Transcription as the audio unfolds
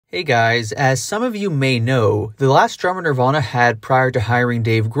Hey guys, as some of you may know, the last drummer Nirvana had prior to hiring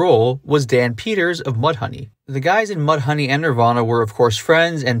Dave Grohl was Dan Peters of Mudhoney. The guys in Mudhoney and Nirvana were of course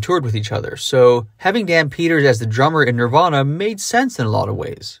friends and toured with each other, so having Dan Peters as the drummer in Nirvana made sense in a lot of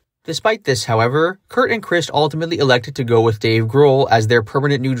ways. Despite this, however, Kurt and Chris ultimately elected to go with Dave Grohl as their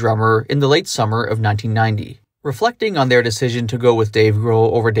permanent new drummer in the late summer of 1990. Reflecting on their decision to go with Dave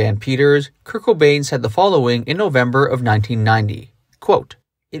Grohl over Dan Peters, Kurt Cobain said the following in November of 1990, quote,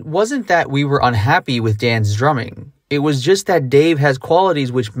 "It wasn't that we were unhappy with Dan's drumming. It was just that Dave has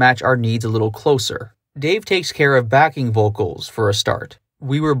qualities which match our needs a little closer. Dave takes care of backing vocals, for a start.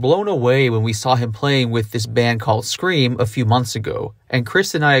 We were blown away when we saw him playing with this band called Scream a few months ago, and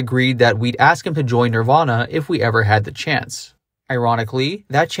Chris and I agreed that we'd ask him to join Nirvana if we ever had the chance. Ironically,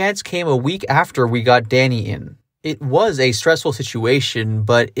 that chance came a week after we got Danny in. It was a stressful situation,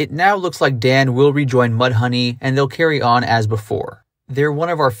 but it now looks like Dan will rejoin Mudhoney and they'll carry on as before. They're one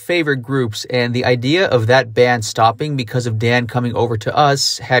of our favorite groups, and the idea of that band stopping because of Dan coming over to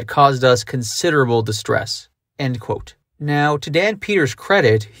us had caused us considerable distress." End quote. Now, to Dan Peters'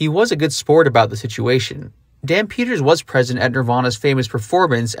 credit, he was a good sport about the situation. Dan Peters was present at Nirvana's famous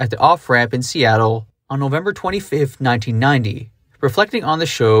performance at the Off-Ramp in Seattle on November 25, 1990. Reflecting on the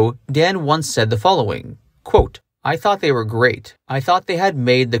show, Dan once said the following, quote, "I thought they were great. I thought they had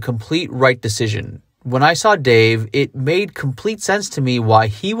made the complete right decision. When I saw Dave, it made complete sense to me why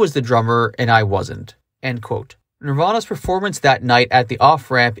he was the drummer and I wasn't." End quote. Nirvana's performance that night at the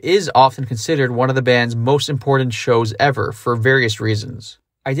Off-Ramp is often considered one of the band's most important shows ever for various reasons.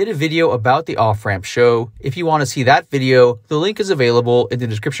 I did a video about the Off-Ramp show. If you want to see that video, the link is available in the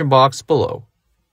description box below.